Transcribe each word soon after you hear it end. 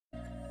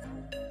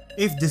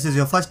If this is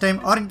your first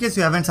time or in case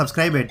you haven't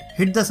subscribed yet,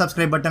 hit the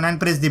subscribe button and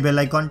press the bell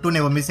icon to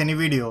never miss any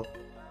video.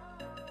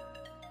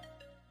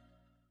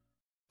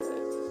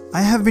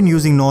 I have been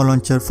using Nova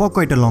Launcher for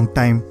quite a long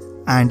time,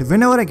 and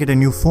whenever I get a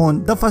new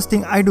phone, the first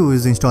thing I do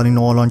is installing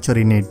Nova Launcher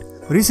in it.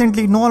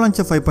 Recently, Nova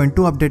Launcher 5.2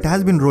 update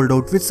has been rolled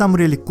out with some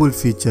really cool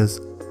features.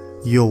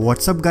 Yo,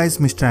 what's up guys,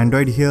 Mr.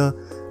 Android here,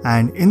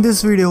 and in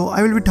this video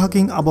I will be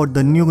talking about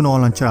the new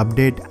Nova Launcher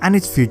update and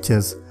its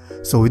features.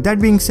 So with that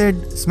being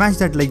said, smash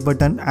that like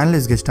button and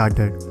let's get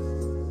started.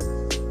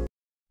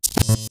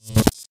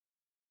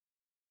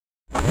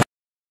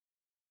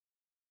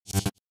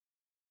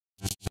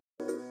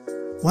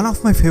 One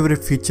of my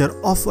favorite feature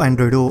of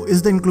Android O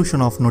is the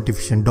inclusion of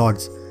notification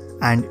dots,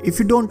 and if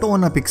you don't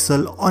own a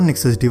Pixel or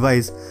Nexus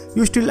device,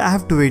 you still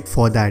have to wait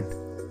for that.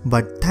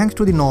 But thanks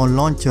to the Nova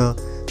Launcher,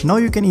 now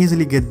you can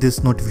easily get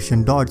this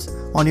notification dots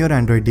on your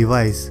Android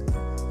device.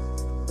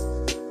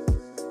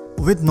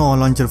 With Nova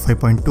Launcher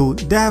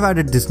 5.2, they have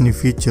added this new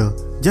feature.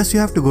 Just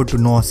you have to go to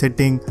Nova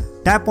setting,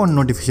 tap on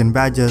notification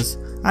badges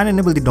and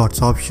enable the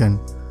dots option.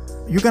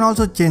 You can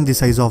also change the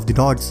size of the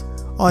dots,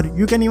 or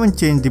you can even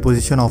change the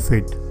position of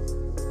it.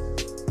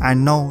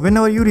 And now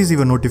whenever you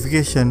receive a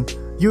notification,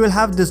 you will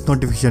have this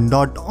notification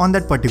dot on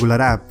that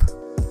particular app.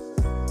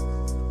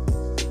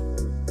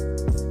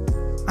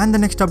 And the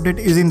next update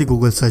is in the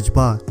Google search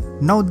bar.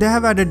 Now they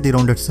have added the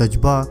rounded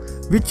search bar,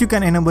 which you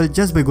can enable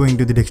just by going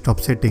to the desktop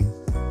setting.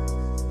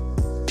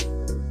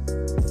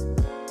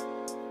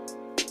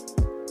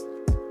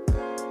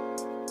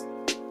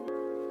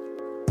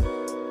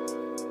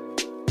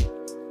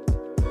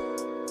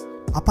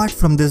 Apart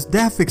from this, they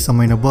have fixed some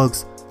minor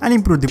bugs and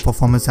improved the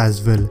performance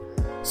as well.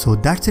 So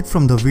that's it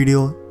from the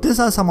video. These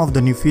are some of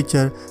the new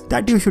features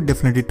that you should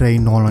definitely try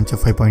in Nova Launcher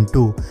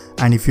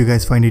 5.2, and if you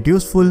guys find it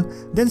useful,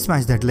 then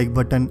smash that like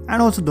button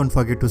and also don't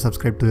forget to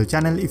subscribe to the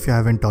channel if you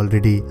haven't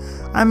already.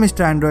 I'm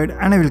Mr. Android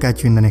and I will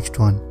catch you in the next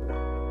one.